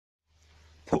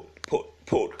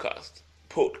Podcast,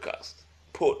 podcast,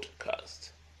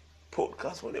 podcast,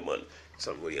 podcast for the man.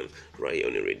 Sam Williams, right here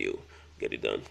on the radio. Get it done.